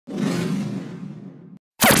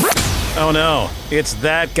Oh no, it's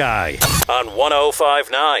that guy on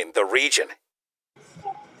 105.9 The Region.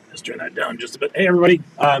 Let's turn that down just a bit. Hey, everybody.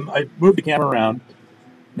 I moved the camera around.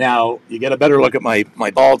 Now, you get a better look at my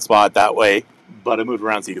bald spot that way, but I moved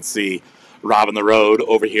around so you can see Rob on the road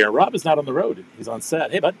over here. Rob is not on the road. He's on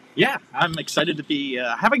set. Hey, bud. Yeah, I'm excited to be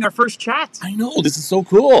having our first chat. I know. This is so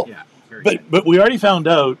cool. Yeah, very but good. we already found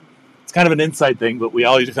out, it's kind of an inside thing, but we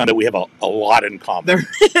already found out we have a lot in common. There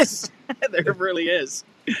is. There really is.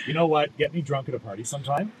 You know what? Get me drunk at a party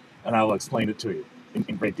sometime, and I'll explain it to you in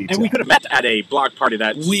great detail. And we could have met at a block party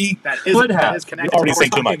that is connected. You've already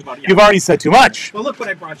said too much. About, yeah. You've already said too much. Well, look what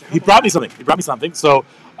I brought you. He brought me something. So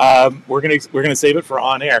we're gonna save it for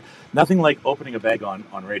on air. Nothing like opening a bag on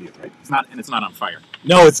radio, right? It's not, and it's not on fire.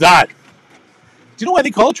 No, it's not. Do you know why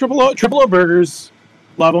they call it Triple O? Triple O burgers,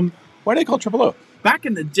 love them. Why do they call it Triple O? Back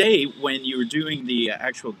in the day when you were doing the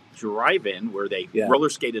actual drive-in where they roller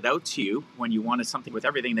skated out to you, when you wanted something with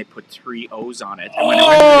everything, they put 3 O's on it. And when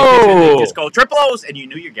they just go triple O's, and you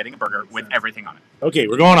knew you're getting a burger with everything on it. Okay,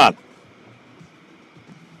 we're going on.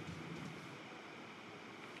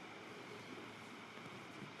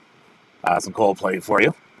 Some Coldplay for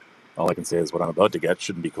you. All I can say is what I'm about to get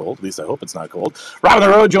shouldn't be cold. At least I hope it's not cold. Rob on the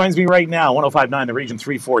road joins me right now, 105.9 The Region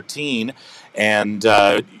 314. And,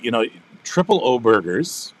 Triple O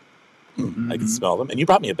burgers. I can smell them. And you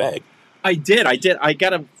brought me a bag. I did. I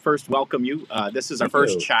got to first welcome you. This is our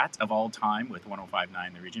first chat of all time with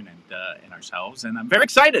 105.9 The Region and ourselves. And I'm very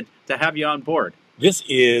excited to have you on board. This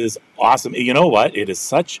is awesome. You know what?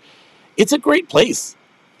 It's a great place.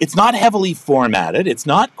 It's not heavily formatted. It's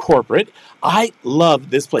not corporate. I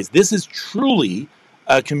love this place. This is truly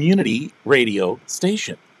a community radio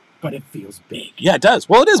station. But it feels big. Yeah, it does.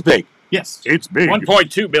 Well, it is big. Yes. It's big.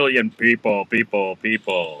 1.2 billion people.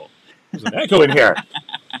 There's an echo in here.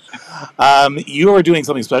 You are doing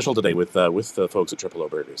something special today with the folks at Triple O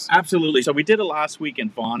Burgers. Absolutely. So we did it last week in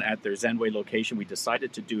Vaughan at their Zenway location. We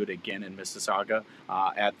decided to do it again in Mississauga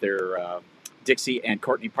at their Dixie and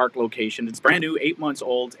Courtney Park location. It's brand new, 8 months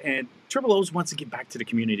old, and Triple O's wants to give back to the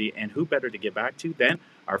community, and who better to give back to than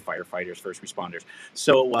our firefighters, first responders.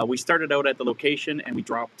 So we started out at the location, and we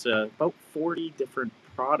dropped about 40 different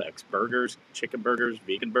products, burgers, chicken burgers,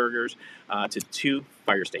 vegan burgers, to 2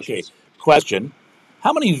 fire stations. Okay, question.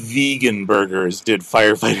 How many vegan burgers did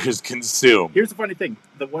firefighters consume? Here's the funny thing.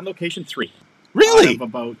 The one location, 3. Really? Out of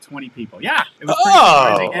about 20 people. Yeah. It was pretty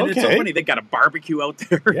surprising. And it's so okay. funny. They got a barbecue out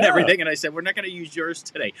there and everything. And I said, we're not going to use yours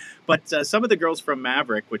today. But some of the girls from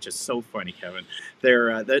Maverick, which is so funny, Kevin,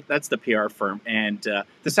 that's the PR firm. And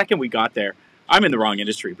the second we got there, I'm in the wrong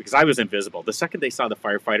industry because I was invisible. The second they saw the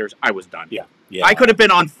firefighters, I was done. Yeah. I could have been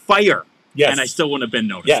on fire. Yes. And I still wouldn't have been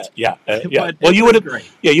noticed. Yeah. Well, you would have.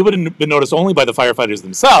 Yeah, you would have been noticed only by the firefighters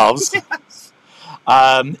themselves. Yes.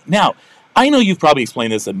 Now, I know you've probably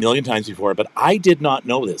explained this a million times before, but I did not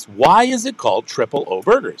know this. Why is it called Triple O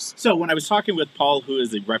Burgers? So when I was talking with Paul, who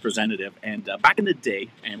is the representative, and back in the day,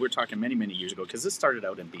 and we're talking many, many years ago, because this started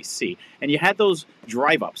out in BC, and you had those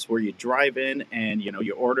drive-ups where you drive in and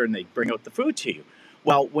you order and they bring out the food to you.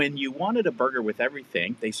 Well, when you wanted a burger with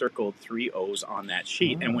everything, they circled 3 O's on that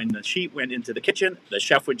sheet. And when the sheet went into the kitchen, the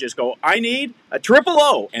chef would just go, I need a Triple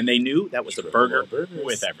O. And they knew that was a burger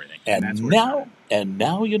with everything. And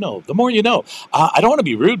now you know. The more you know. I don't want to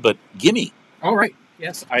be rude, but gimme. All right.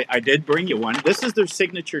 Yes, I did bring you one. This is their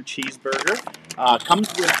signature cheeseburger.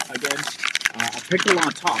 Comes with, again, a pickle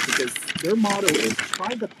on top because their motto is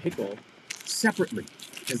try the pickle separately.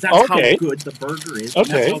 Because that's how good the burger is.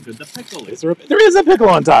 Okay. That's how good the pickle is. There is a pickle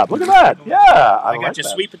on top. Look at that. Yeah. I got you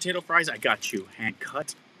sweet potato fries. I got you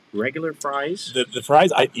hand-cut regular fries. The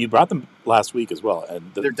fries, you brought them last week as well.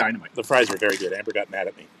 And they're dynamite. The fries were very good. Amber got mad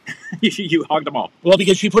at me. You hogged them all. Well,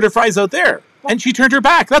 because she put her fries out there. And she turned her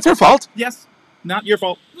back. That's her fault. Yes. Not your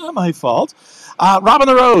fault. Not my fault. Rob on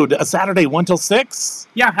the road, a Saturday, 1 till 6.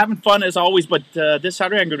 Yeah, having fun as always. But this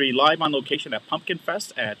Saturday, I'm going to be live on location at Pumpkin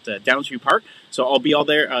Fest at Downsview Park. So I'll be all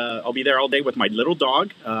there. I'll be there all day with my little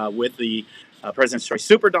dog, with the President's Choice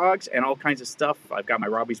Super Dogs, and all kinds of stuff. I've got my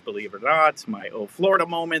Robbie's Believe It or Not, my old Florida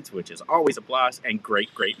moments, which is always a blast, and great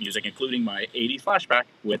music, including my 80s flashback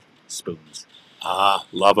with Spoons.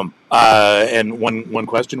 Love them. And one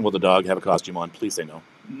question: will the dog have a costume on? Please say no.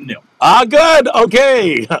 No. Good.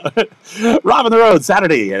 Okay. Rob on the road,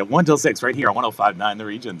 Saturday at 1 till 6, right here on 105.9 The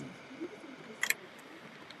Region.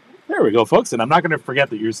 There we go, folks. And I'm not going to forget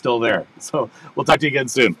that you're still there. So we'll talk to you again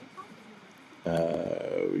soon.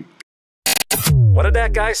 What did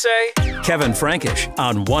that guy say? Kevin Frankish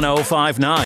on 105.9